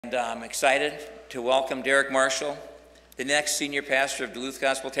And I'm excited to welcome Derrick Marshall, the next senior pastor of Duluth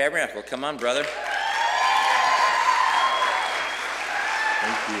Gospel Tabernacle. Come on, brother.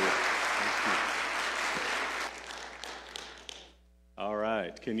 Thank you. Thank you. All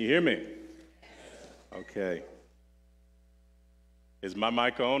right. Can you hear me? Okay. Is my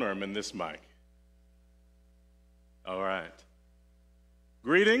mic on or am I in this mic? All right.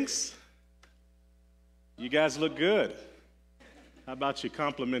 Greetings. You guys look good. How about you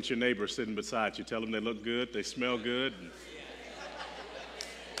compliment your neighbor sitting beside you? Tell them they look good, they smell good.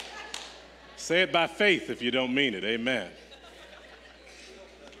 Say it by faith if you don't mean it. Amen.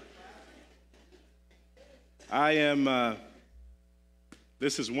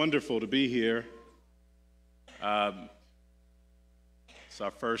 This is wonderful to be here. It's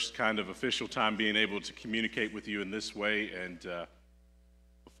our first kind of official time being able to communicate with you in this way. And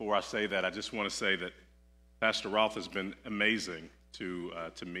before I say that, I just want to say that Pastor Rolf has been amazing to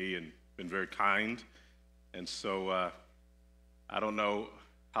me and been very kind. And so I don't know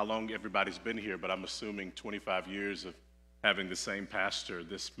how long everybody's been here, but I'm assuming 25 years of having the same pastor.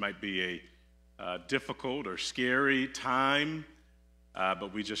 This might be a difficult or scary time,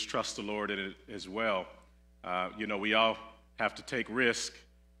 but we just trust the Lord in it as well. We all have to take risk.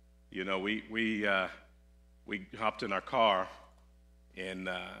 We hopped in our car in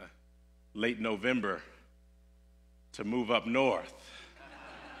late November to move up north.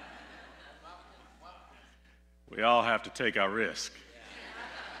 We all have to take our risk.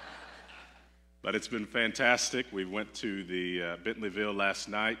 But it's been fantastic. We went to the Bentleyville last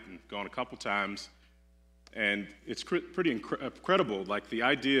night and gone a couple times. And it's pretty incredible, like the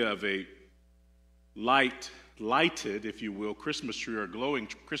idea of a lighted, if you will, Christmas tree or a glowing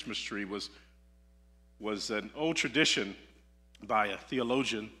Christmas tree was an old tradition by a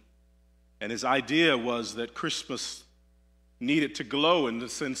theologian. And his idea was that Christmas needed to glow in the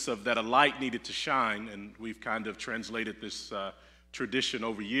sense of that a light needed to shine. And we've kind of translated this tradition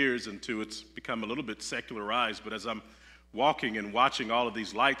over years into it's become a little bit secularized. But as I'm walking and watching all of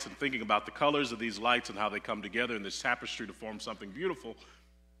these lights and thinking about the colors of these lights and how they come together in this tapestry to form something beautiful,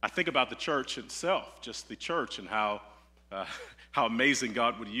 I think about the church itself, just the church, and how amazing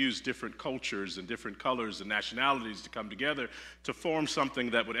God would use different cultures and different colors and nationalities to come together to form something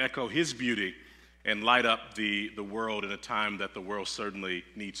that would echo His beauty and light up the world in a time that the world certainly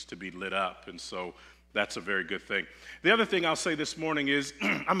needs to be lit up. And so that's a very good thing. The other thing I'll say this morning is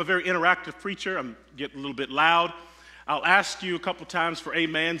I'm a very interactive preacher. I'm getting a little bit loud. I'll ask you a couple times for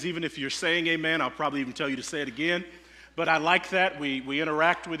amens. Even if you're saying amen, I'll probably even tell you to say it again. But I like that. We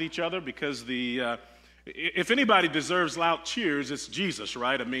interact with each other because if anybody deserves loud cheers, it's Jesus,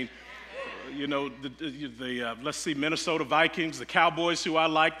 right? I mean, let's see, Minnesota Vikings, the Cowboys, who I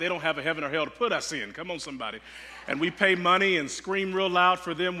like, they don't have a heaven or hell to put us in. Come on, somebody. And we pay money and scream real loud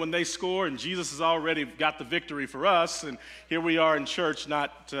for them when they score, and Jesus has already got the victory for us. And here we are in church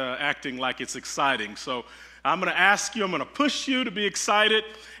not acting like it's exciting. So I'm going to ask you, I'm going to push you to be excited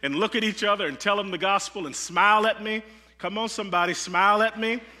and look at each other and tell them the gospel and smile at me. Come on, somebody, smile at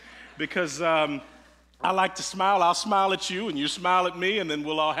me, because I like to smile. I'll smile at you, and you smile at me, and then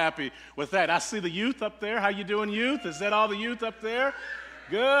we'll all happy with that. I see the youth up there. How you doing, youth? Is that all the youth up there?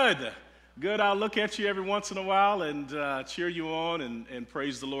 Good. Good. I'll look at you every once in a while and cheer you on and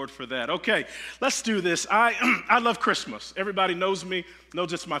praise the Lord for that. Okay, let's do this. I love Christmas. Everybody knows me,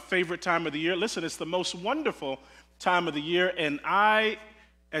 knows it's my favorite time of the year. Listen, it's the most wonderful time of the year, and I,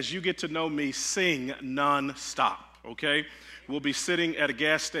 as you get to know me, sing nonstop. Okay? We'll be sitting at a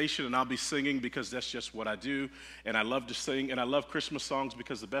gas station, and I'll be singing because that's just what I do. And I love to sing, and I love Christmas songs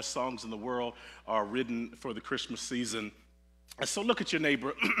because the best songs in the world are written for the Christmas season. And so look at your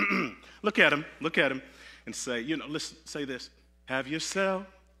neighbor. Look at him, and say, listen, say this. Have yourself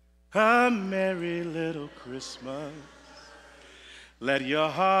a merry little Christmas. Let your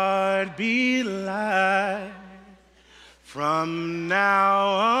heart be light. From now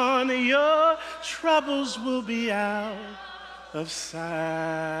on, your troubles will be out of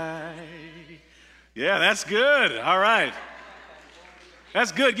sight. Yeah, that's good. All right.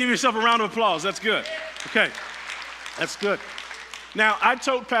 That's good. Give yourself a round of applause. That's good. Okay. That's good. Now, I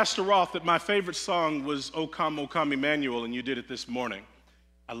told Pastor Roth that my favorite song was O Come, Emmanuel, and you did it this morning.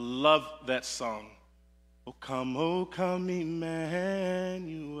 I love that song. O come,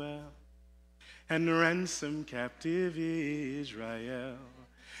 Emmanuel, and ransom captive Israel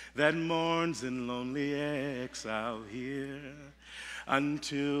that mourns in lonely exile here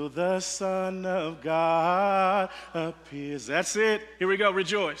until the Son of God appears. That's it. Here we go.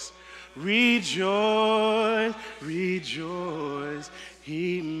 Rejoice. Rejoice, rejoice,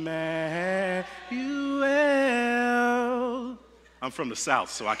 Emmanuel. I'm from the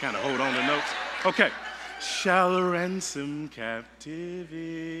South, so I kind of hold on to notes. Okay. Shall ransom captive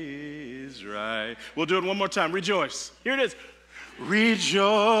Israel. We'll do it one more time. Rejoice. Here it is.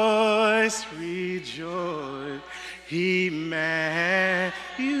 Rejoice, rejoice, Emmanuel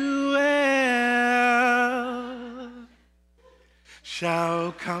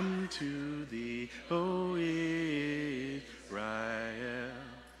shall come to thee, O Israel.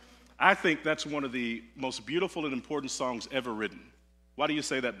 I think that's one of the most beautiful and important songs ever written. Why do you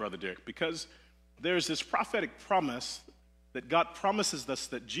say that, Brother Derek? Because there's this prophetic promise that God promises us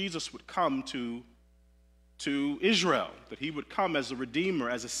that Jesus would come to Israel, that he would come as a redeemer,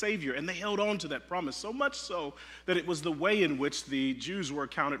 as a savior, and they held on to that promise, so much so that it was the way in which the Jews were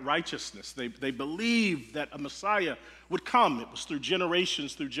accounted righteousness. They believed that a Messiah would come. It was through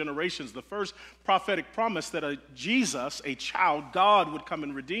generations. The first prophetic promise that a Jesus, a child, God, would come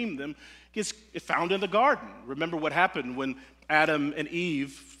and redeem them is found in the garden. Remember what happened when Adam and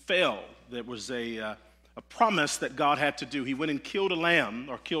Eve fell. There was a promise that God had to do. He went and killed a lamb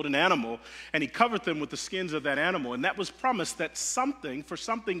or killed an animal, and he covered them with the skins of that animal. And that was promised that for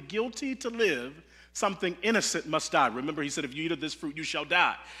something guilty to live, something innocent must die. Remember, he said, if you eat of this fruit, you shall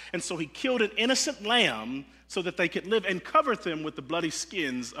die. And so he killed an innocent lamb so that they could live and covered them with the bloody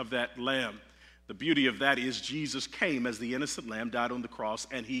skins of that lamb. The beauty of that is Jesus came as the innocent lamb, died on the cross,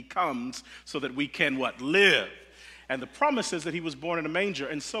 and he comes so that we can what? Live. And the promise is that he was born in a manger.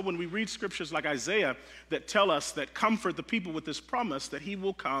 And so when we read scriptures like Isaiah that tell us that comfort the people with this promise that he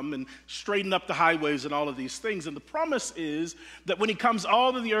will come and straighten up the highways and all of these things. And the promise is that when he comes,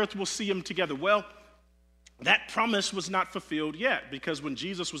 all of the earth will see him together. Well, that promise was not fulfilled yet, because when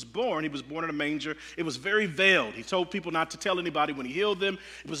Jesus was born, he was born in a manger. It was very veiled. He told people not to tell anybody when he healed them.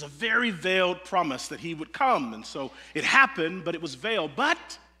 It was a very veiled promise that he would come. And so it happened, but it was veiled.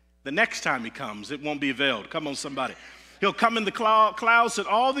 But the next time he comes, it won't be veiled. Come on, somebody. He'll come in the clouds and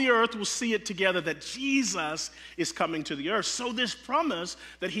all the earth will see it together that Jesus is coming to the earth. So this promise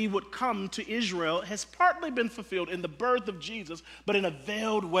that he would come to Israel has partly been fulfilled in the birth of Jesus, but in a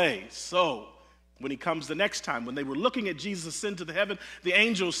veiled way. So when he comes the next time, when they were looking at Jesus ascend to the heaven, the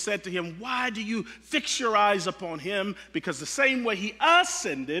angels said to him, why do you fix your eyes upon him? Because the same way he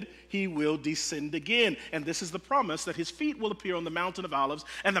ascended, he will descend again. And this is the promise that his feet will appear on the mountain of Olives,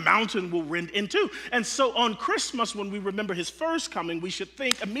 and the mountain will rend in two. And so on Christmas, when we remember his first coming, we should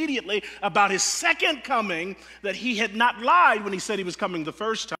think immediately about his second coming, that he had not lied when he said he was coming the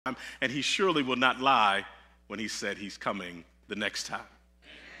first time, and he surely will not lie when he said he's coming the next time.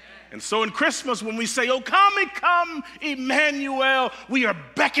 And so in Christmas, when we say, oh, come, Emmanuel, we are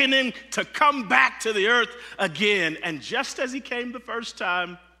beckoning to come back to the earth again. And just as he came the first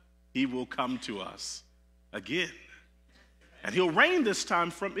time, he will come to us again. And he'll reign this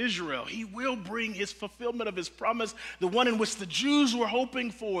time from Israel. He will bring his fulfillment of his promise, the one in which the Jews were hoping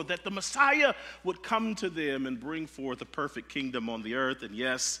for, that the Messiah would come to them and bring forth a perfect kingdom on the earth. And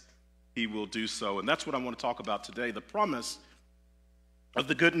yes, he will do so. And that's what I want to talk about today, the promise of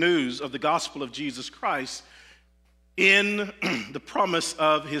the good news of the gospel of Jesus Christ in the promise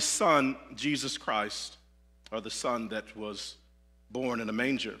of his son, Jesus Christ, or the son that was born in a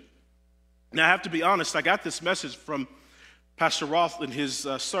manger. Now, I have to be honest, I got this message from Pastor Roth in his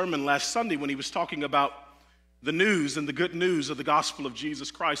sermon last Sunday when he was talking about the news and the good news of the gospel of Jesus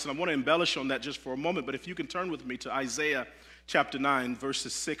Christ. And I want to embellish on that just for a moment, but if you can turn with me to Isaiah chapter 9,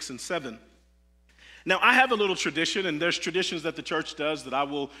 verses 6 and 7. Now, I have a little tradition, and there's traditions that the church does that I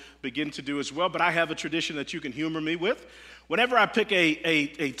will begin to do as well, but I have a tradition that you can humor me with. Whenever I pick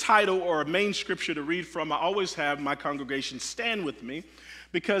a title or a main scripture to read from, I always have my congregation stand with me,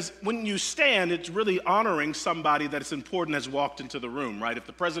 because when you stand, it's really honoring somebody that's important has walked into the room, right? If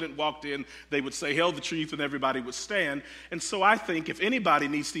the president walked in, they would say, "Hail the chief," and everybody would stand. And so I think if anybody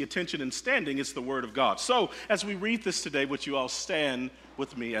needs the attention in standing, it's the Word of God. So as we read this today, would you all stand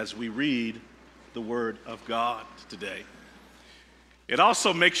with me as we read the Word of God today? It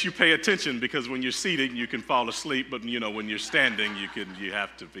also makes you pay attention, because when you're seated, you can fall asleep, but when you're standing, you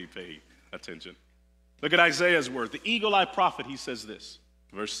have to pay attention. Look at Isaiah's word. The eagle-eye prophet, he says this,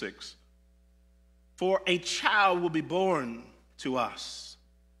 verse 6. For a child will be born to us,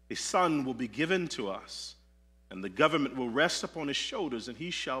 a son will be given to us, and the government will rest upon his shoulders, and he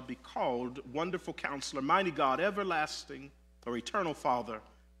shall be called Wonderful Counselor, Mighty God, Everlasting, or Eternal Father,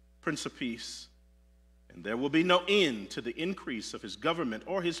 Prince of Peace. And there will be no end to the increase of his government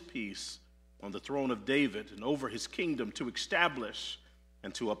or his peace on the throne of David and over his kingdom, to establish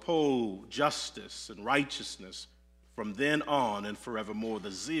and to uphold justice and righteousness from then on and forevermore.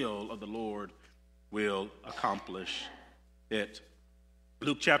 The zeal of the Lord will accomplish it.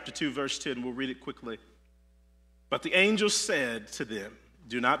 Luke chapter 2, verse 10, we'll read it quickly. But the angel said to them,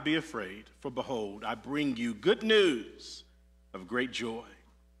 "Do not be afraid, for behold, I bring you good news of great joy,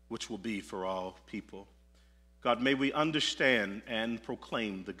 which will be for all people." God, may we understand and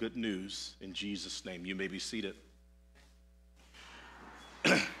proclaim the good news in Jesus' name. You may be seated.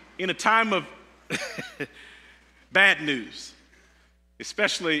 In a time of bad news,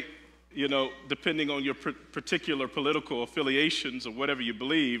 especially, depending on your particular political affiliations or whatever you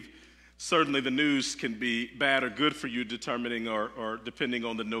believe, certainly the news can be bad or good for you, determining or depending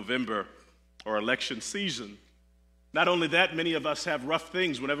on the November or election season. Not only that, many of us have rough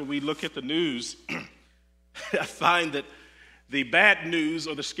things. Whenever we look at the news, I find that the bad news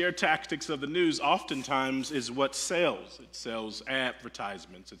or the scare tactics of the news oftentimes is what sells. It sells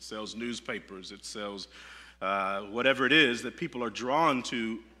advertisements, it sells newspapers, it sells whatever it is that people are drawn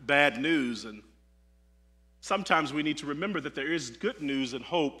to bad news. And sometimes we need to remember that there is good news and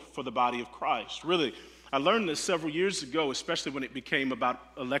hope for the body of Christ. Really, I learned this several years ago, especially when it became about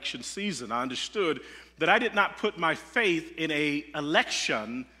election season. I understood that I did not put my faith in an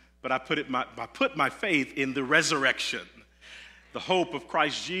election, but I put my faith in the resurrection, the hope of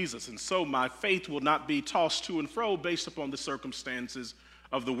Christ Jesus. And so my faith will not be tossed to and fro based upon the circumstances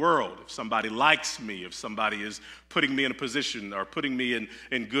of the world. If somebody likes me, if somebody is putting me in a position or putting me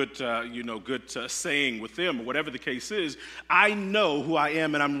in good saying with them, or whatever the case is, I know who I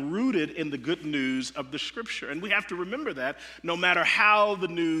am, and I'm rooted in the good news of the Scripture. And we have to remember that no matter how the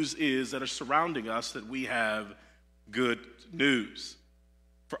news is that are surrounding us, that we have good news.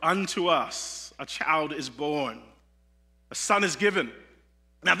 For unto us a child is born, a son is given.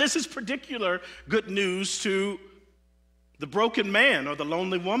 Now this is particular good news to the broken man or the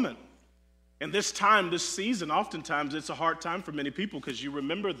lonely woman. And this season, oftentimes it's a hard time for many people because you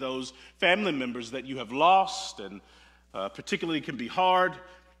remember those family members that you have lost, and particularly can be hard.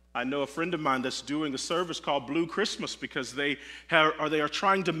 I know a friend of mine that's doing a service called Blue Christmas because they are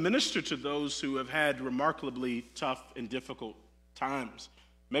trying to minister to those who have had remarkably tough and difficult times.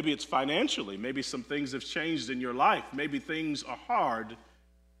 Maybe it's financially, maybe some things have changed in your life, maybe things are hard,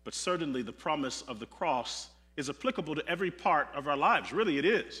 but certainly the promise of the cross is applicable to every part of our lives. Really, it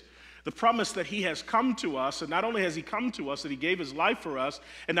is. The promise that he has come to us, and not only has he come to us, that he gave his life for us,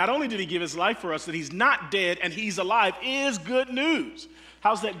 and not only did he give his life for us, that he's not dead and he's alive, is good news.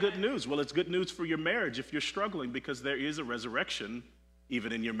 How's that good news? Well, it's good news for your marriage if you're struggling, because there is a resurrection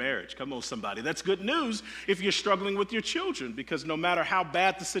even in your marriage. Come on, somebody. That's good news if you're struggling with your children, because no matter how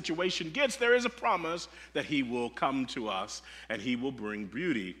bad the situation gets, there is a promise that he will come to us and he will bring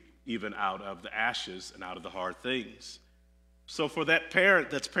beauty even out of the ashes and out of the hard things. So for that parent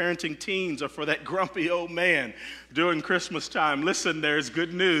that's parenting teens, or for that grumpy old man during Christmas time, listen, there's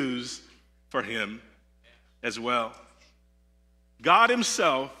good news for him as well. God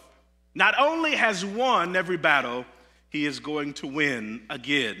himself not only has won every battle, he is going to win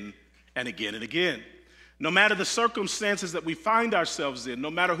again and again and again. No matter the circumstances that we find ourselves in,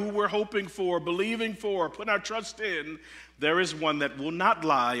 no matter who we're hoping for, believing for, putting our trust in, there is one that will not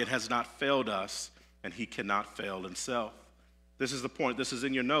lie and has not failed us, and he cannot fail himself. This is the point. This is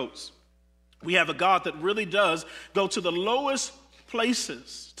in your notes. We have a God that really does go to the lowest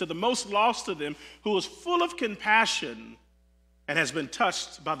places, to the most lost of them, who is full of compassion and has been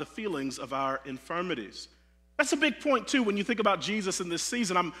touched by the feelings of our infirmities. That's a big point, too, when you think about Jesus in this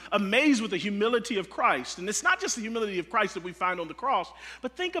season. I'm amazed with the humility of Christ. And it's not just the humility of Christ that we find on the cross,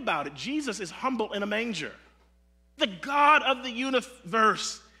 but think about it. Jesus is humble in a manger. The God of the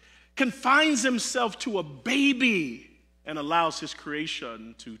universe confines himself to a baby and allows his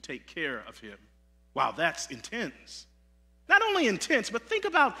creation to take care of him. Wow, that's intense. Not only intense, but think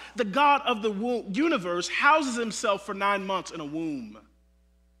about the God of the universe houses himself for 9 months in a womb.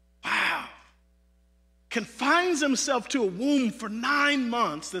 Wow. Confines himself to a womb for 9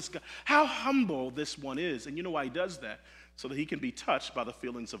 months. This guy, how humble this one is. And you know why he does that? So that he can be touched by the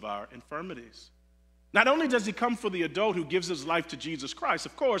feelings of our infirmities. Not only does he come for the adult who gives his life to Jesus Christ,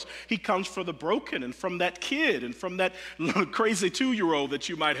 of course, he comes for the broken and from that kid and from that crazy 2-year-old that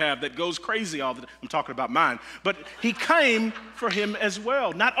you might have that goes crazy all the time. I'm talking about mine. But he came for him as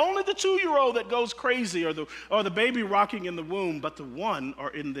well. Not only the 2-year-old that goes crazy or the baby rocking in the womb, but the one or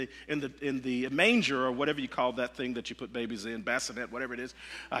in the manger or whatever you call that thing that you put babies in, bassinet, whatever it is.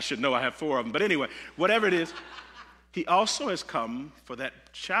 I should know, I have 4 of them. But anyway, whatever it is, he also has come for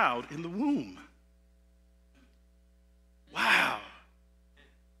that child in the womb. Wow.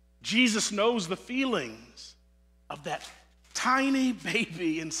 Jesus knows the feelings of that tiny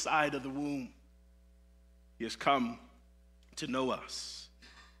baby inside of the womb. He has come to know us.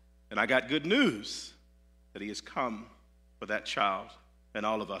 And I got good news that he has come for that child and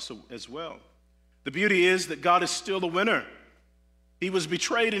all of us as well. The beauty is that God is still the winner. He was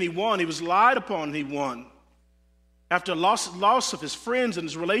betrayed and he won. He was lied upon and he won. After loss of his friends and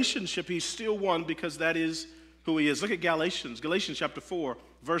his relationship, he still won because that is who he is. Look at Galatians chapter 4,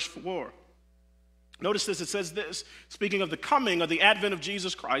 verse 4. Notice this, it says this, speaking of the coming or the advent of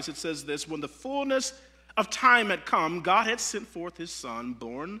Jesus Christ, it says this, when the fullness of time had come, God had sent forth his son,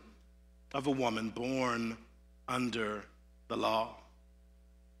 born of a woman, born under the law.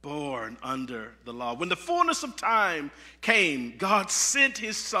 Born under the law. When the fullness of time came, God sent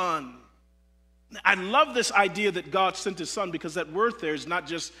his son. I love this idea that God sent his son because that word there is not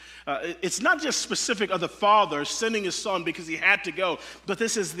just, it's not just specific of the Father sending his son because he had to go, but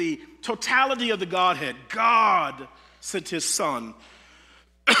this is the totality of the Godhead. God sent his son.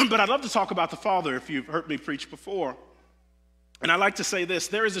 But I'd love to talk about the Father if you've heard me preach before. And I like to say this,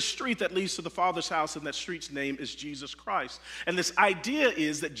 there is a street that leads to the Father's house, and that street's name is Jesus Christ. And this idea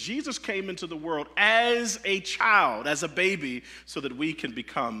is that Jesus came into the world as a child, as a baby, so that we can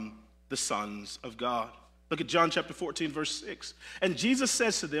become the sons of God. Look at John chapter 14, verse 6. And Jesus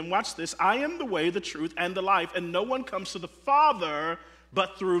says to them, watch this, I am the way, the truth, and the life, and no one comes to the Father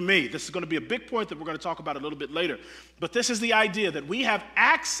but through me. This is going to be a big point that we're going to talk about a little bit later. But this is the idea that we have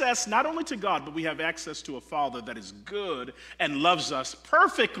access not only to God, but we have access to a Father that is good and loves us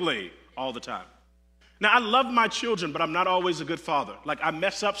perfectly all the time. Now, I love my children, but I'm not always a good father. Like, I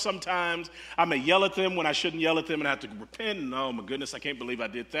mess up sometimes. I may yell at them when I shouldn't yell at them, and I have to repent. And, oh, my goodness, I can't believe I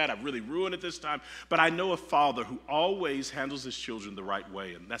did that. I really ruined it this time. But I know a father who always handles his children the right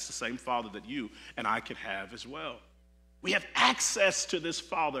way, and that's the same father that you and I can have as well. We have access to this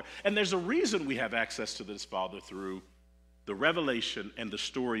Father, and there's a reason we have access to this Father through the revelation and the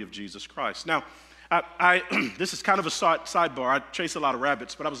story of Jesus Christ. Now, this is kind of a sidebar. I chase a lot of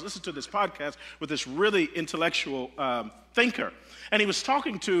rabbits, but I was listening to this podcast with this really intellectual thinker, and he was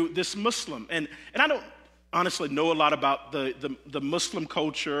talking to this Muslim, and I don't honestly know a lot about the Muslim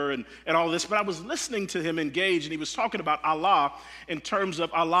culture and all this, but I was listening to him engage, and he was talking about Allah in terms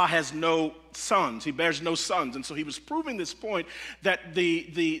of Allah has no sons. He bears no sons. And so he was proving this point that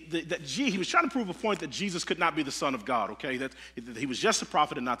he was trying to prove a point that Jesus could not be the Son of God, okay? That he was just a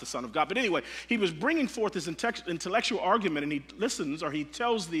prophet and not the Son of God. But anyway, he was bringing forth his intellectual argument, and he listens, or he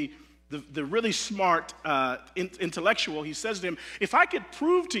tells the really smart intellectual, he says to him, if I could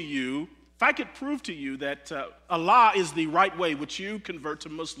prove to you that Allah is the right way, which you convert to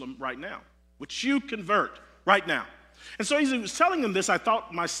Muslim right now, And so as he was telling him this, I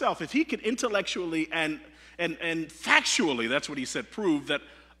thought myself, if he could intellectually and factually, that's what he said, prove that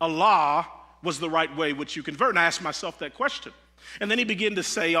Allah was the right way which you convert. And I asked myself that question. And then he began to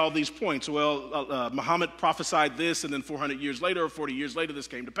say all these points. Well, Muhammad prophesied this, and then 400 years later or 40 years later, this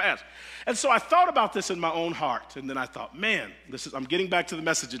came to pass. And so I thought about this in my own heart. And then I thought, man, I'm getting back to the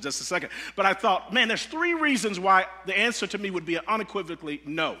message in just a second. But I thought, man, there's 3 reasons why the answer to me would be unequivocally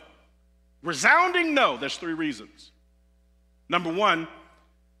no. Resounding no. There's 3 reasons. Number 1,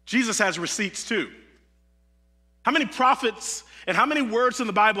 Jesus has receipts too. How many prophets and how many words in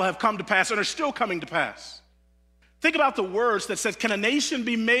the Bible have come to pass and are still coming to pass? Think about the words that says, can a nation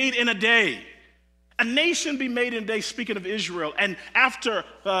be made in a day? A nation be made in a day, speaking of Israel. And after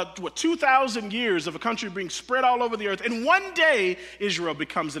 2,000 years of a country being spread all over the earth, in one day, Israel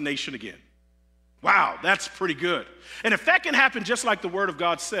becomes a nation again. Wow, that's pretty good. And if that can happen just like the word of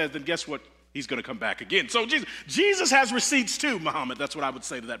God says, then guess what? He's going to come back again. So Jesus has receipts too, Muhammad. That's what I would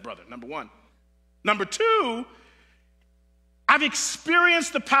say to that brother, number 1. Number 2, I've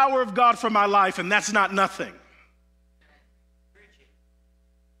experienced the power of God for my life, and that's not nothing.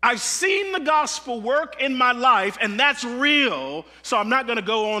 I've seen the gospel work in my life, and that's real, so I'm not going to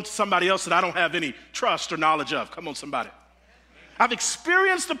go on to somebody else that I don't have any trust or knowledge of. Come on, somebody. I've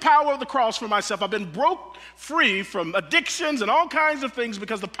experienced the power of the cross for myself. I've been broke free from addictions and all kinds of things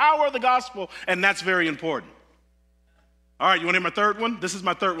because of the power of the gospel, and that's very important. All right, you want to hear my 3rd one? This is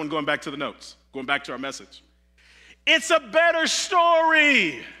my 3rd one, going back to the notes, going back to our message. It's a better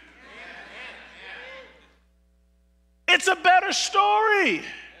story. It's a better story.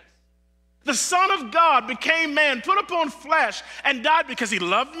 The Son of God became man, put upon flesh, and died because he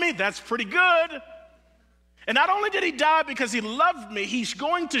loved me. That's pretty good. And not only did he die because he loved me, he's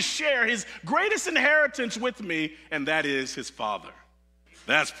going to share his greatest inheritance with me, and that is his Father.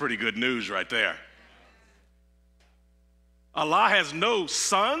 That's pretty good news right there. Allah has no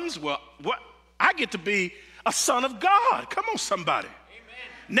sons. Well, what? I get to be a son of God. Come on, somebody.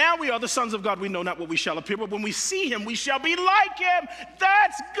 Now we are the sons of God. We know not what we shall appear, but when we see him, we shall be like him.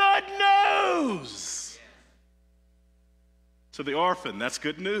 That's good news. To the orphan, that's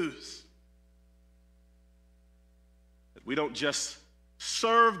good news. That we don't just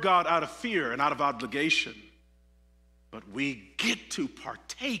serve God out of fear and out of obligation, but we get to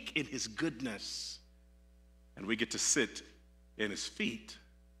partake in his goodness, and we get to sit in his feet,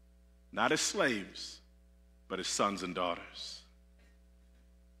 not as slaves, but as sons and daughters.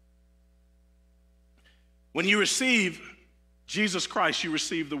 When you receive Jesus Christ, you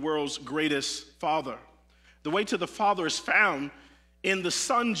receive the world's greatest Father. The way to the Father is found in the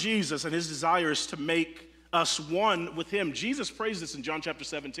Son Jesus, and his desire is to make us one with him. Jesus prays this in John chapter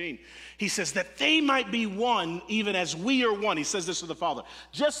 17. He says that they might be one even as we are one. He says this to the Father.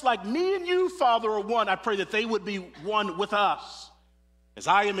 Just like me and you, Father, are one, I pray that they would be one with us. As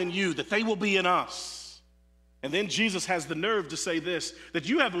I am in you, that they will be in us. And then Jesus has the nerve to say this, that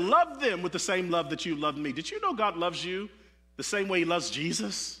you have loved them with the same love that you loved me. Did you know God loves you the same way he loves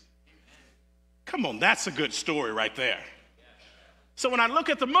Jesus? Come on, that's a good story right there. So when I look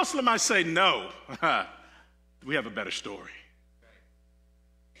at the Muslim, I say, no, we have a better story.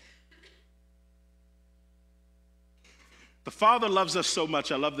 The Father loves us so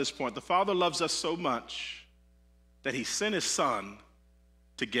much, I love this point. The Father loves us so much that he sent his Son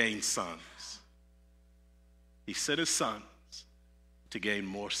to gain sons. He sent his sons to gain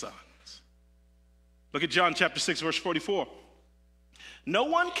more sons. Look at John chapter 6, verse 44. No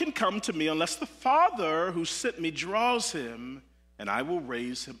one can come to me unless the Father who sent me draws him, and I will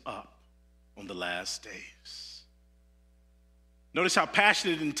raise him up on the last days. Notice how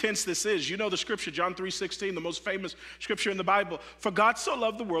passionate and intense this is. You know the scripture, John 3:16, the most famous scripture in the Bible. For God so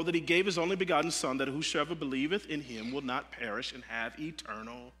loved the world that he gave his only begotten Son, that whosoever believeth in him will not perish and have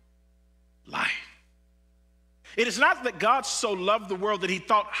eternal life. It is not that God so loved the world that he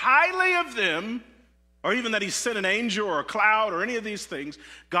thought highly of them, or even that he sent an angel or a cloud or any of these things.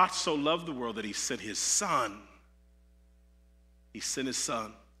 God so loved the world that he sent his Son. He sent his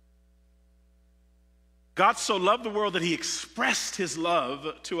Son. God so loved the world that he expressed his love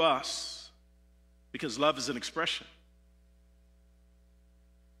to us, because love is an expression.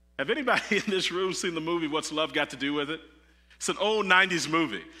 Have anybody in this room seen the movie What's Love Got to Do with It? It's an old 90s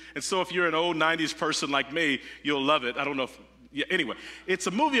movie. And so if you're an old 90s person like me, you'll love it. I don't know if, yeah, anyway. It's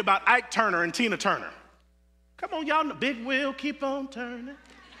a movie about Ike Turner and Tina Turner. Come on, y'all, big wheel, keep on turning.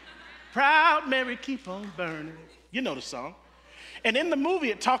 Proud Mary, keep on burning. You know the song. And in the movie,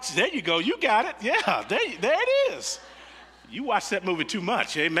 it talks, there you go, you got it. Yeah, there it is. You watch that movie too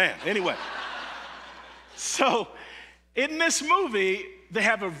much, amen. Anyway, so in this movie, they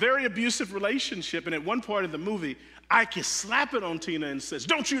have a very abusive relationship, and at one point in the movie, Ike is slapping on Tina and says,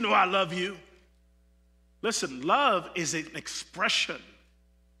 don't you know I love you? Listen, love is an expression,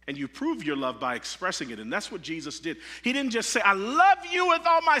 and you prove your love by expressing it, and that's what Jesus did. He didn't just say, I love you with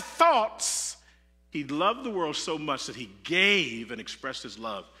all my thoughts. He loved the world so much that he gave and expressed his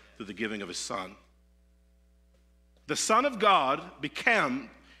love through the giving of his Son. The Son of God became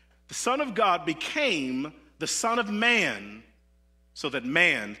the Son of Man so that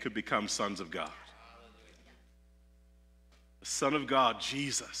man could become sons of God. The Son of God,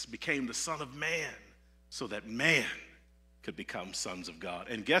 Jesus, became the Son of Man so that man could become sons of God.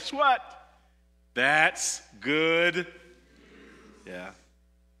 And guess what? That's good. Yeah.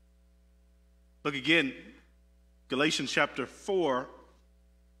 Look again, Galatians chapter 4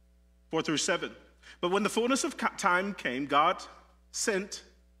 through 7. But when the fullness of time came, God sent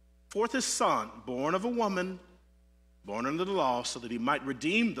forth his Son, born of a woman, born under the law, so that he might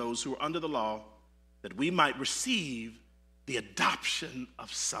redeem those who were under the law, that we might receive the adoption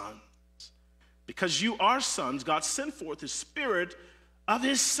of sons. Because you are sons, God sent forth his Spirit of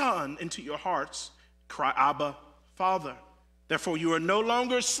his Son into your hearts. Cry, Abba, Father. Therefore you are no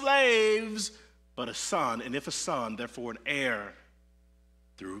longer slaves, but a son, and if a son, therefore an heir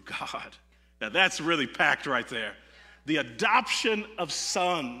through God. Now that's really packed right there. The adoption of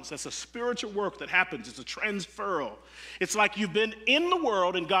sons, that's a spiritual work that happens. It's a transferal. It's like you've been in the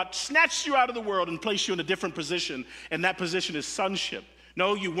world and God snatched you out of the world and placed you in a different position, and that position is sonship.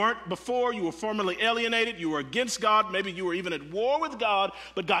 No, you weren't before. You were formerly alienated. You were against God. Maybe you were even at war with God,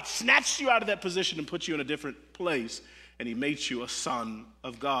 but God snatched you out of that position and put you in a different place, and he made you a son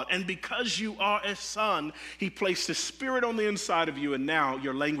of God. And because you are a son, he placed his Spirit on the inside of you, and now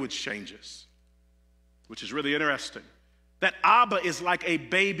your language changes, which is really interesting. That Abba is like a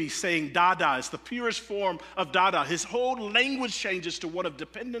baby saying Dada. It's the purest form of Dada. His whole language changes to one of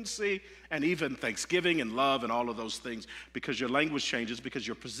dependency and even thanksgiving and love and all of those things, because your language changes, because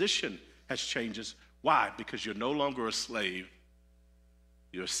your position has changes. Why? Because you're no longer a slave,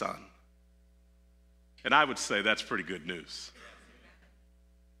 you're a son. And I would say that's pretty good news.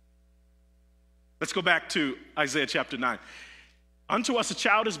 Let's go back to Isaiah chapter 9. Unto us a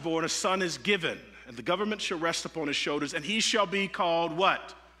child is born, a son is given. And the government shall rest upon his shoulders, and he shall be called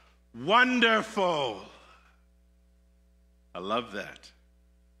what? Wonderful. I love that.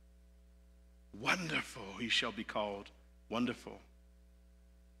 Wonderful. He shall be called wonderful.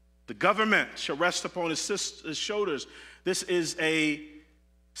 The government shall rest upon his shoulders. This is a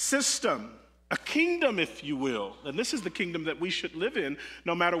system, a kingdom, if you will. And this is the kingdom that we should live in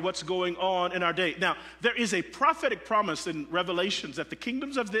no matter what's going on in our day. Now, there is a prophetic promise in Revelations that the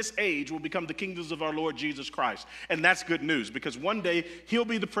kingdoms of this age will become the kingdoms of our Lord Jesus Christ. And that's good news, because one day he'll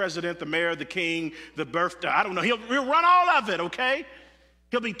be the president, the mayor, the king, the birthday. I don't know. He'll run all of it, okay?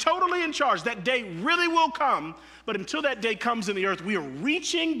 He'll be totally in charge. That day really will come. But until that day comes in the earth, we are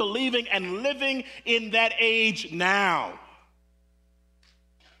reaching, believing, and living in that age now.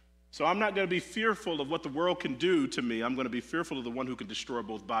 So I'm not going to be fearful of what the world can do to me. I'm going to be fearful of the one who can destroy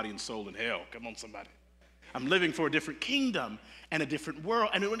both body and soul in hell. Come on, somebody. I'm living for a different kingdom and a different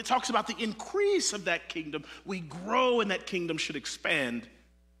world. And when it talks about the increase of that kingdom, we grow, and that kingdom should expand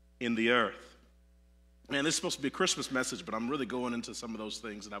in the earth. Man, this is supposed to be a Christmas message, but I'm really going into some of those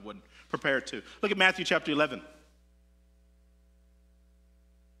things that I wasn't prepared to. Look at Matthew chapter 11.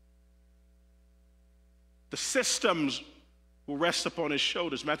 The systems will rest upon his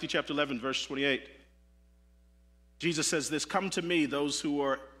shoulders. Matthew chapter 11, verse 28. Jesus says this, "Come to me, those who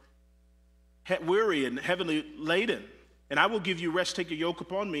are weary and heavily laden, and I will give you rest. Take your yoke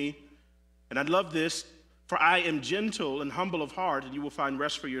upon me." And I love this, "For I am gentle and humble of heart, and you will find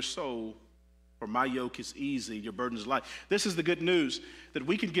rest for your soul. For my yoke is easy, your burden is light." This is the good news, that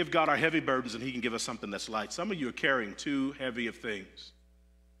we can give God our heavy burdens and he can give us something that's light. Some of you are carrying too heavy of things.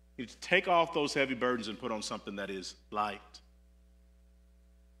 You need to take off those heavy burdens and put on something that is light.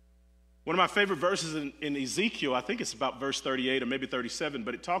 One of my favorite verses in Ezekiel, I think it's about verse 38 or maybe 37,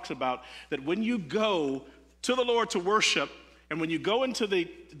 but it talks about that when you go to the Lord to worship, and when you go into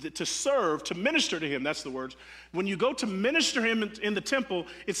to serve, to minister to him, that's the words. When you go to minister him in the temple,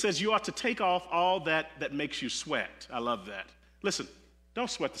 it says you ought to take off all that makes you sweat. I love that. Listen, don't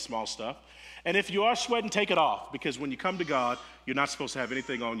sweat the small stuff. And if you are sweating, take it off, because when you come to God, you're not supposed to have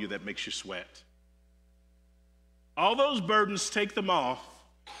anything on you that makes you sweat. All those burdens, take them off.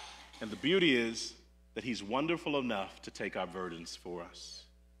 And the beauty is that he's wonderful enough to take our burdens for us.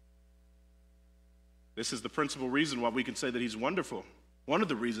 This is the principal reason why we can say that he's wonderful. One of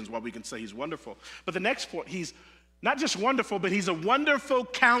the reasons why we can say he's wonderful. But the next point, he's not just wonderful, but he's a wonderful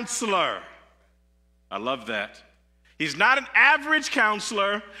counselor. I love that. He's not an average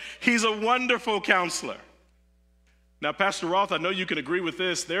counselor. He's a wonderful counselor. Now, Pastor Roth, I know you can agree with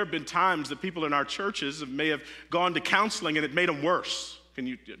this. There have been times that people in our churches may have gone to counseling and it made them worse. Can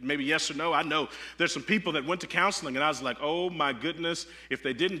you, maybe yes or no? I know there's some people that went to counseling and I was like, oh my goodness, if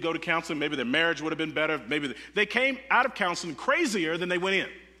they didn't go to counseling, maybe their marriage would have been better. Maybe they came out of counseling crazier than they went in.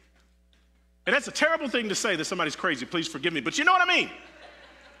 And that's a terrible thing to say, that somebody's crazy. Please forgive me, but you know what I mean.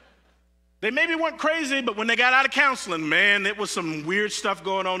 They maybe weren't crazy, but when they got out of counseling, man, it was some weird stuff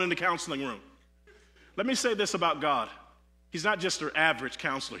going on in the counseling room. Let me say this about God. He's not just an average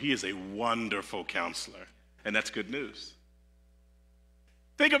counselor. He is a wonderful counselor, and that's good news.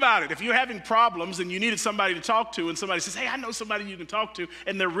 Think about it. If you're having problems and you needed somebody to talk to, and somebody says, hey, I know somebody you can talk to,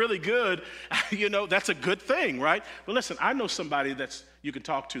 and they're really good, you know, that's a good thing, right? But listen, I know somebody that's you can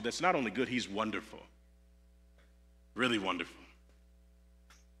talk to that's not only good, he's wonderful. Really wonderful.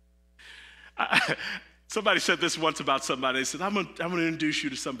 Somebody said this once about somebody. They said, I'm going to introduce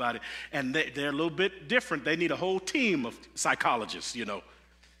you to somebody, and they're a little bit different. They need a whole team of psychologists, you know.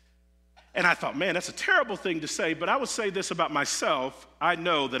 And I thought, man, that's a terrible thing to say, but I would say this about myself. I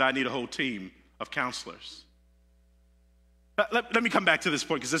know that I need a whole team of counselors. Let me come back to this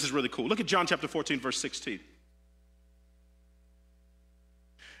point because this is really cool. Look at John chapter 14, verse 16.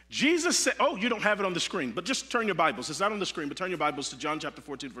 Jesus said, oh, you don't have it on the screen, but just turn your Bibles. It's not on the screen, but turn your Bibles to John chapter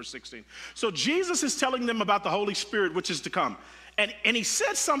 14, verse 16. So Jesus is telling them about the Holy Spirit, which is to come. And he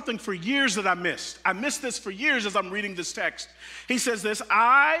said something for years that I missed. I missed this for years as I'm reading this text. He says this,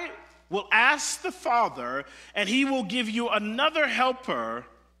 I will ask the Father, and he will give you another helper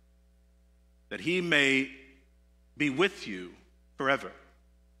that he may be with you forever.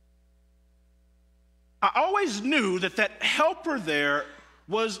 I always knew that helper there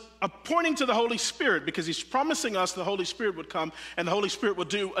was pointing to the Holy Spirit, because he's promising us the Holy Spirit would come and the Holy Spirit will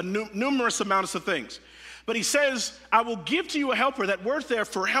do numerous amounts of things. But he says, I will give to you a helper. That word there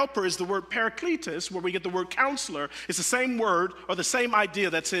for helper is the word parakletos, where we get the word counselor. It's the same word or the same idea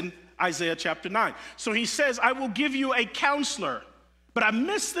that's in Isaiah chapter 9. So he says, I will give you a counselor. But I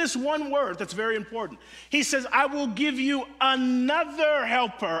missed this one word that's very important. He says, I will give you another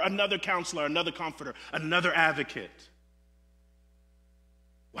helper, another counselor, another comforter, another advocate.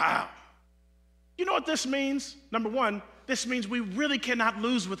 Wow. You know what this means? Number one, this means we really cannot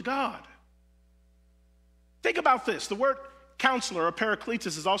lose with God. Think about this. The word counselor or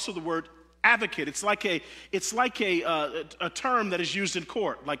paracletus is also the word advocate. It's like a term that is used in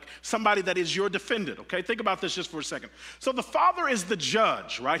court, like somebody that is your defendant, okay? Think about this just for a second. So the Father is the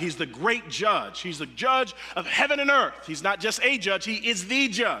judge, right? He's the great judge. He's the judge of heaven and earth. He's not just a judge, he is the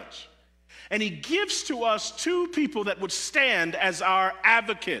judge. And he gives to us two people that would stand as our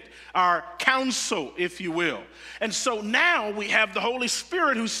advocate, our counsel, if you will. And so now we have the Holy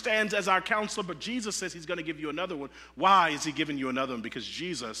Spirit who stands as our counselor, but Jesus says he's going to give you another one. Why is he giving you another one? Because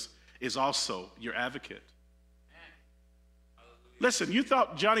Jesus is also your advocate. Listen, you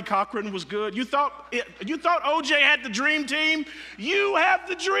thought Johnny Cochran was good? You thought OJ had the dream team? You have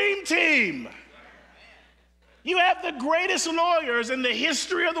the dream team. You have the greatest lawyers in the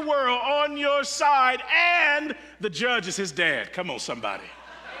history of the world on your side, and the judge is his dad. Come on, somebody.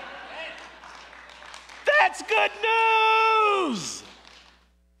 That's good news.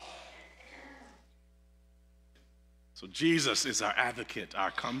 So Jesus is our advocate, our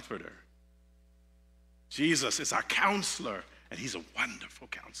comforter. Jesus is our counselor, and he's a wonderful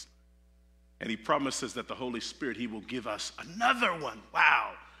counselor. And he promises that the Holy Spirit, he will give us another one.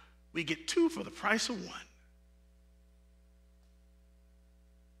 Wow. We get two for the price of one.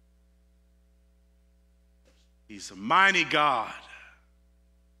 He's a mighty God.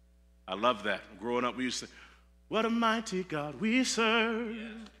 I love that. Growing up, we used to say, what a mighty God we serve.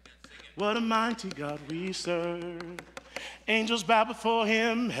 What a mighty God we serve. Angels bow before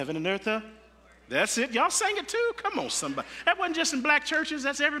him, heaven and earth. That's it. Y'all sang it too? Come on, somebody. That wasn't just in black churches.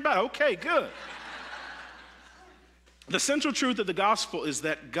 That's everybody. Okay, good. The central truth of the gospel is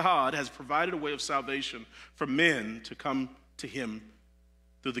that God has provided a way of salvation for men to come to him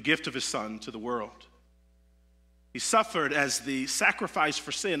through the gift of his Son to the world. He suffered as the sacrifice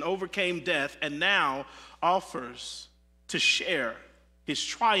for sin, overcame death, and now offers to share his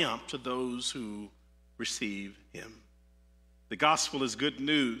triumph to those who receive him. The gospel is good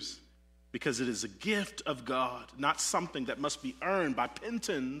news because it is a gift of God, not something that must be earned by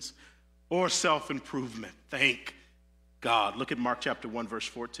penance or self-improvement. Thank God. Look at Mark chapter 1, verse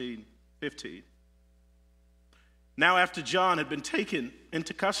 15. Now after John had been taken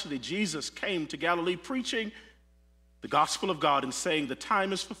into custody, Jesus came to Galilee preaching the gospel of God and saying, the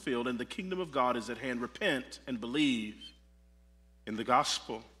time is fulfilled and the kingdom of God is at hand. Repent and believe in the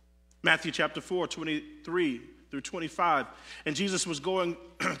gospel. Matthew chapter 4, 23 through 25. And Jesus was going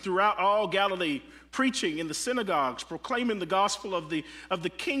throughout all Galilee, preaching in the synagogues, proclaiming the gospel of the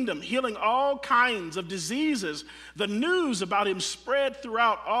kingdom, healing all kinds of diseases. The news about him spread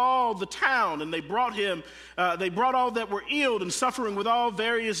throughout all the town, and they brought all that were ill and suffering with all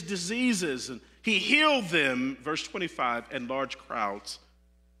various diseases. And he healed them, verse 25, and large crowds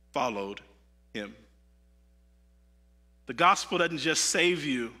followed him. The gospel doesn't just save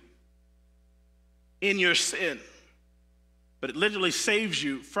you in your sin, but it literally saves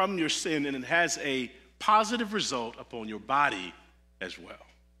you from your sin, and it has a positive result upon your body as well.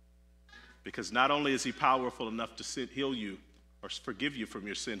 Because not only is he powerful enough to heal you or forgive you from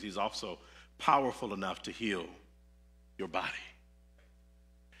your sins, he's also powerful enough to heal your body.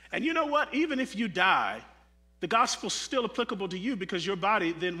 And you know what? Even if you die, the gospel's still applicable to you because your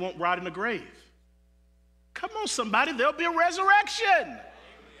body then won't rot in a grave. Come on, somebody, there'll be a resurrection.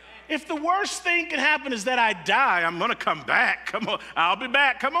 If the worst thing can happen is that I die, I'm going to come back. Come on, I'll be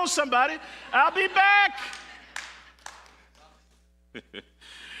back. Come on, somebody, I'll be back.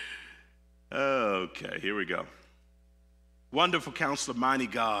 Okay, here we go. Wonderful Counselor, mighty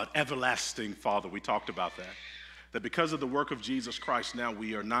God, everlasting Father. We talked about that. That because of the work of Jesus Christ, now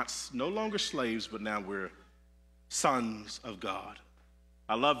we are no longer slaves, but now we're sons of God.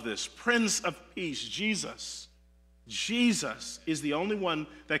 I love this. Prince of Peace, Jesus. Jesus is the only one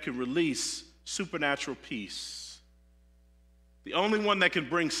that can release supernatural peace. The only one that can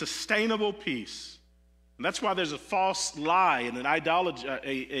bring sustainable peace. And that's why there's a false lie and an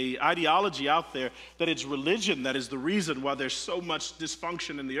ideology out there that it's religion that is the reason why there's so much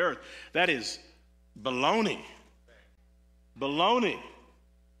dysfunction in the earth. That is baloney. Baloney.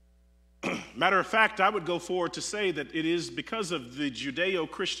 Matter of fact, I would go forward to say that it is because of the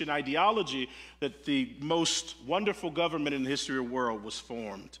Judeo-Christian ideology that the most wonderful government in the history of the world was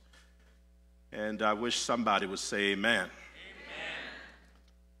formed. And I wish somebody would say amen. Amen.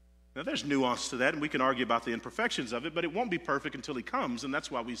 Now, there's nuance to that, and we can argue about the imperfections of it, but it won't be perfect until he comes, and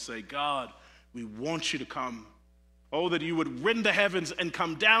that's why we say, God, we want you to come. Oh, that you would rend the heavens and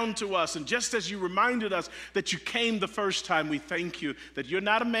come down to us. And just as you reminded us that you came the first time, we thank you that you're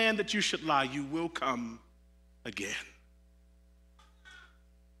not a man that you should lie. You will come again.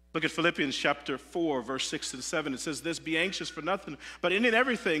 Look at Philippians chapter 4, verse 6 to 7. It says this, be anxious for nothing, but in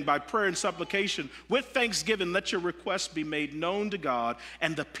everything by prayer and supplication, with thanksgiving, let your requests be made known to God,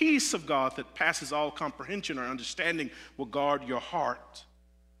 and the peace of God that passes all comprehension or understanding will guard your heart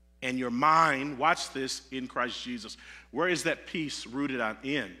and your mind, watch this, in Christ Jesus. Where is that peace rooted on?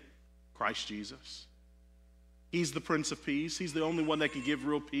 In Christ Jesus. He's the Prince of Peace. He's the only one that can give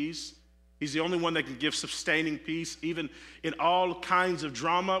real peace. He's the only one that can give sustaining peace, even in all kinds of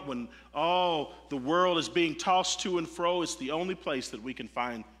drama, when all the world is being tossed to and fro. It's the only place that we can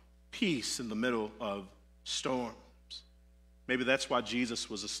find peace in the middle of storms. Maybe that's why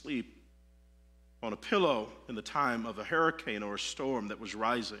Jesus was asleep on a pillow in the time of a hurricane or a storm that was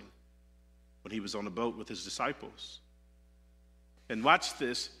rising when he was on a boat with his disciples. And watch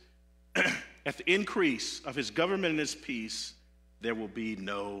this, at the increase of his government and his peace, there will be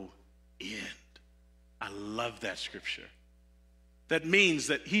no end. I love that scripture. That means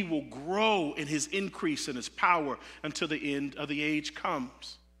that he will grow in his increase and his power until the end of the age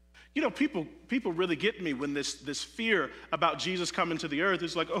comes. You know, people really get me when this fear about Jesus coming to the earth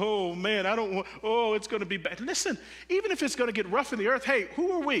is like, oh man, it's going to be bad. Listen, even if it's going to get rough in the earth, hey,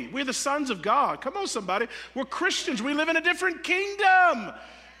 who are we? We're the sons of God. Come on, somebody. We're Christians. We live in a different kingdom.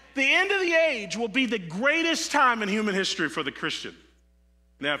 The end of the age will be the greatest time in human history for the Christian.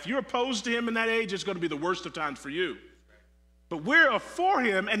 Now, if you're opposed to him in that age, it's going to be the worst of times for you. But we're for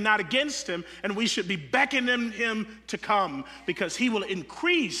him and not against him, and we should be beckoning him to come because he will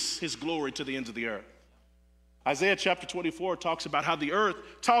increase his glory to the ends of the earth. Isaiah chapter 24 talks about how the earth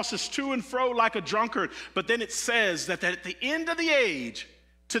tosses to and fro like a drunkard, but then it says that at the end of the age,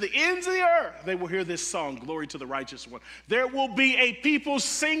 to the ends of the earth, they will hear this song, Glory to the Righteous One. There will be a people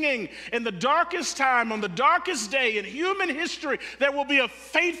singing in the darkest time, on the darkest day in human history. There will be a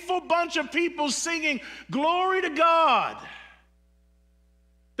faithful bunch of people singing, Glory to God.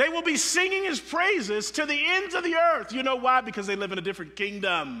 They will be singing his praises to the ends of the earth. You know why? Because they live in a different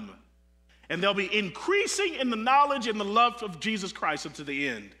kingdom. And they'll be increasing in the knowledge and the love of Jesus Christ unto the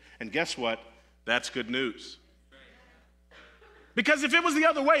end. And guess what? That's good news. Because if it was the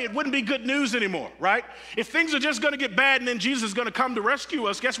other way, it wouldn't be good news anymore, right? If things are just going to get bad and then Jesus is going to come to rescue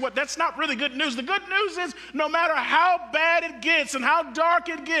us, guess what? That's not really good news. The good news is no matter how bad it gets and how dark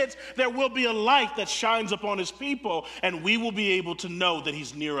it gets, there will be a light that shines upon his people, and we will be able to know that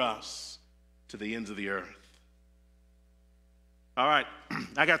he's near us to the ends of the earth. All right,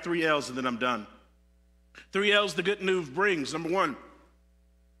 I got 3 L's and then I'm done. 3 L's the good news brings. Number 1,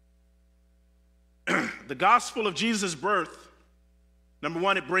 the gospel of Jesus' birth. Number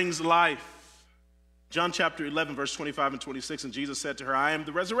 1, it brings life. John chapter 11, verse 25 and 26, and Jesus said to her, I am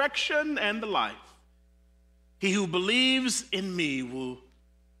the resurrection and the life. He who believes in me will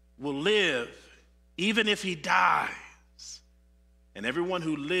live, even if he dies. And everyone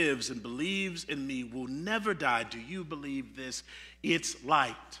who lives and believes in me will never die. Do you believe this? It's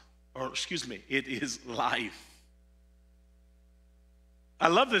light, it is life. I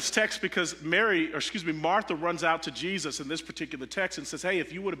love this text because Martha runs out to Jesus in this particular text and says, hey,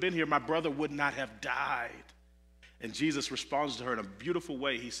 if you would have been here, my brother would not have died. And Jesus responds to her in a beautiful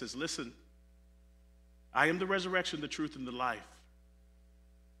way. He says, listen, I am the resurrection, the truth, and the life.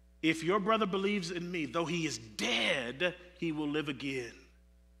 If your brother believes in me, though he is dead, he will live again.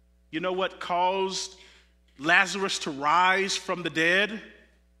 You know what caused Lazarus to rise from the dead?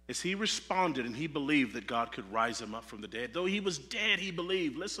 As he responded and he believed that God could rise him up from the dead. Though he was dead, he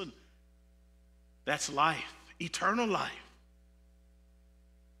believed. Listen, that's life, eternal life.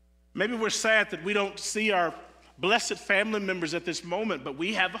 Maybe we're sad that we don't see our blessed family members at this moment, but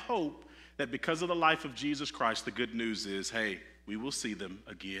we have hope that because of the life of Jesus Christ, the good news is, hey, we will see them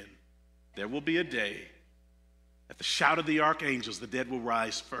again. There will be a day at the shout of the archangels, the dead will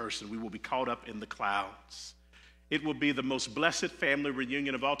rise first and we will be caught up in the clouds. It will be the most blessed family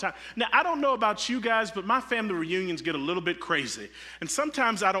reunion of all time. Now, I don't know about you guys, but my family reunions get a little bit crazy. And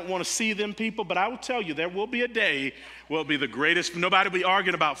sometimes I don't want to see them people, but I will tell you, there will be a day where it'll be the greatest. Nobody will be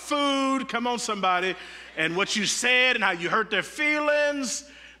arguing about food. Come on, somebody. And what you said and how you hurt their feelings.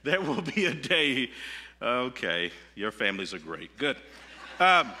 There will be a day. Okay, your families are great. Good.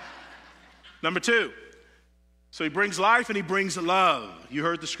 Number 2. So he brings life and he brings love. You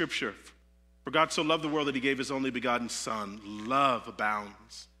heard the scripture. For God so loved the world that he gave his only begotten Son. Love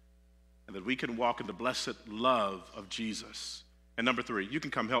abounds. And that we can walk in the blessed love of Jesus. And number 3, you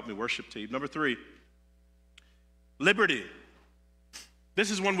can come help me, worship team. Number 3, liberty. This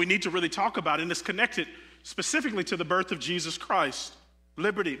is one we need to really talk about, and it's connected specifically to the birth of Jesus Christ.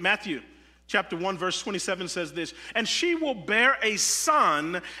 Liberty. Matthew Chapter 1, verse 27 says this, and she will bear a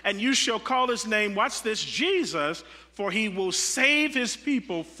son, and you shall call his name, watch this, Jesus, for he will save his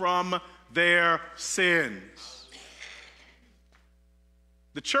people from their sins.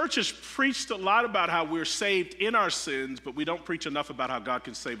 The church has preached a lot about how we're saved in our sins, but we don't preach enough about how God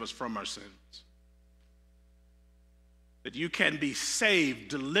can save us from our sins. That you can be saved,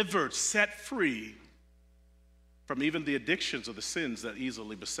 delivered, set free from even the addictions or the sins that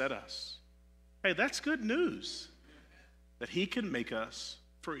easily beset us. Hey, that's good news, that he can make us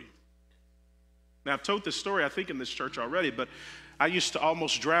free. Now, I've told this story, I think, in this church already, but I used to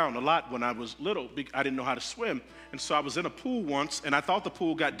almost drown a lot when I was little. I didn't know how to swim, and so I was in a pool once, and I thought the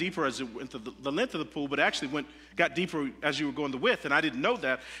pool got deeper as it went to the length of the pool, but it actually got deeper as you were going the width, and I didn't know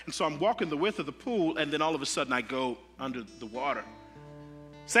that. And so I'm walking the width of the pool, and then all of a sudden I go under the water.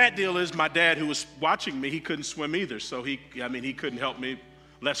 Sad deal is my dad, who was watching me, he couldn't swim either, so he couldn't help me,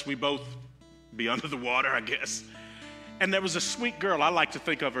 lest we both be under the water, I guess. And there was a sweet girl. I like to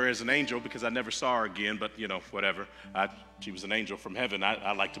think of her as an angel because I never saw her again, but whatever. She was an angel from heaven.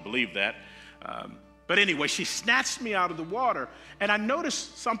 I like to believe that. But anyway, she snatched me out of the water, and I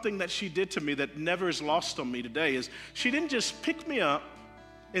noticed something that she did to me that never is lost on me today is she didn't just pick me up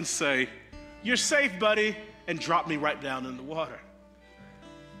and say, "You're safe, buddy," and drop me right down in the water.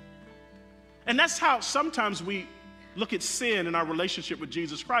 And that's how sometimes we look at sin in our relationship with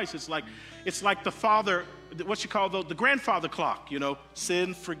Jesus Christ. It's like the father, what you call the grandfather clock,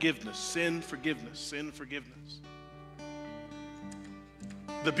 sin, forgiveness, sin, forgiveness, sin, forgiveness.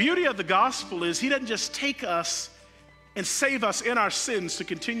 The beauty of the gospel is he doesn't just take us and save us in our sins to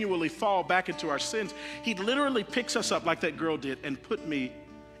continually fall back into our sins. He literally picks us up like that girl did and put me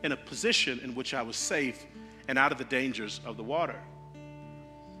in a position in which I was safe and out of the dangers of the water.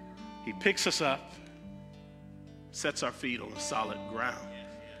 He picks us up, sets our feet on solid ground.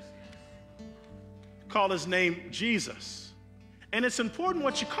 Call his name Jesus. And it's important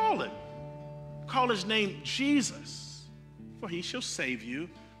what you call him. Call his name Jesus, for he shall save you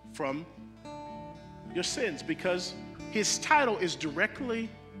from your sins, because his title is directly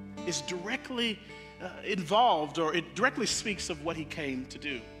involved, or it directly speaks of what he came to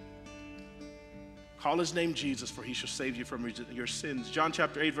do. Call his name Jesus, for he shall save you from your sins. John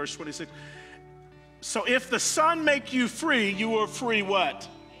chapter 8, verse 26. So if the Son make you free, you are free what?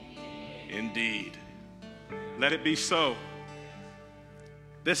 Indeed. Let it be so.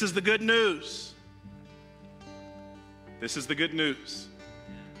 This is the good news. This is the good news.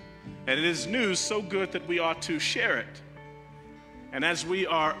 And it is news so good that we ought to share it. And as we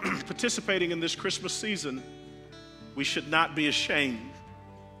are participating in this Christmas season, we should not be ashamed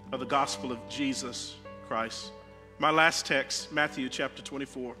of the gospel of Jesus Christ. My last text, Matthew chapter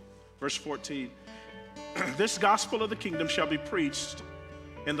 24, verse 14. This gospel of the kingdom shall be preached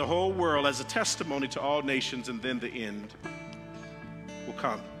in the whole world as a testimony to all nations, and then the end will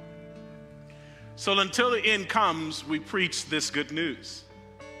come. So until the end comes, we preach this good news.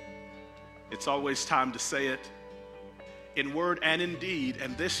 It's always time to say it in word and in deed,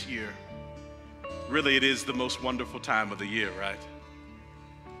 and this year, really it is the most wonderful time of the year, right?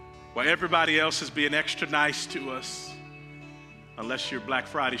 While everybody else is being extra nice to us, unless you're Black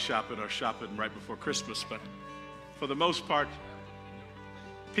Friday shopping or shopping right before Christmas, but for the most part,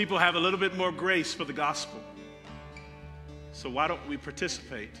 people have a little bit more grace for the gospel. So why don't we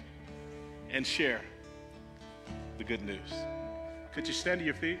participate and share the good news? Could you stand to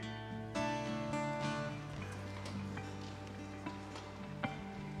your feet?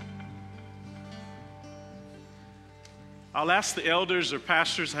 I'll ask the elders or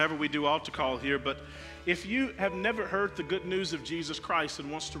pastors, however we do altar call here, but if you have never heard the good news of Jesus Christ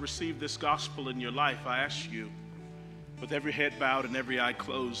and wants to receive this gospel in your life, I ask you, with every head bowed and every eye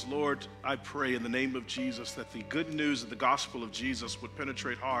closed, Lord, I pray in the name of Jesus that the good news of the gospel of Jesus would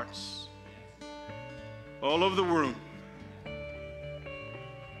penetrate hearts all over the room,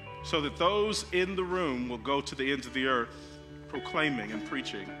 so that those in the room will go to the ends of the earth proclaiming and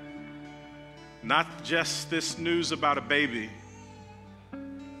preaching not just this news about a baby,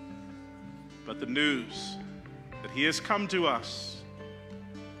 but the news that he has come to us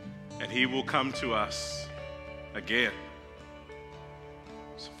and he will come to us again.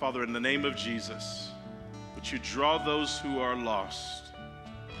 So, Father, in the name of Jesus, would you draw those who are lost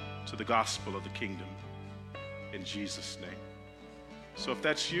to the gospel of the kingdom in Jesus' name. So if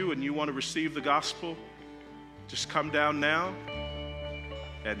that's you and you want to receive the gospel, just come down now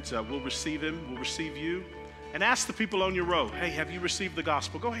and we'll receive him, we'll receive you. And ask the people on your row, hey, have you received the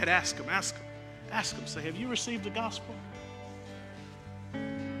gospel? Go ahead, ask them. Say, have you received the gospel?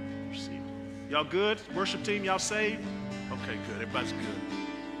 Received. Y'all good? Worship team, y'all saved? Okay, good. Everybody's good.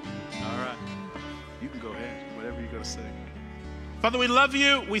 All right. go ahead, whatever you're going to say. Father, we love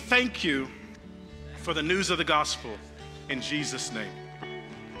you. We thank you for the news of the gospel. In Jesus' name.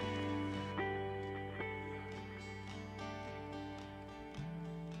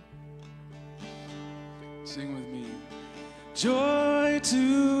 Sing with me. Joy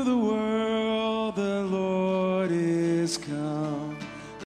to the world, the Lord is come.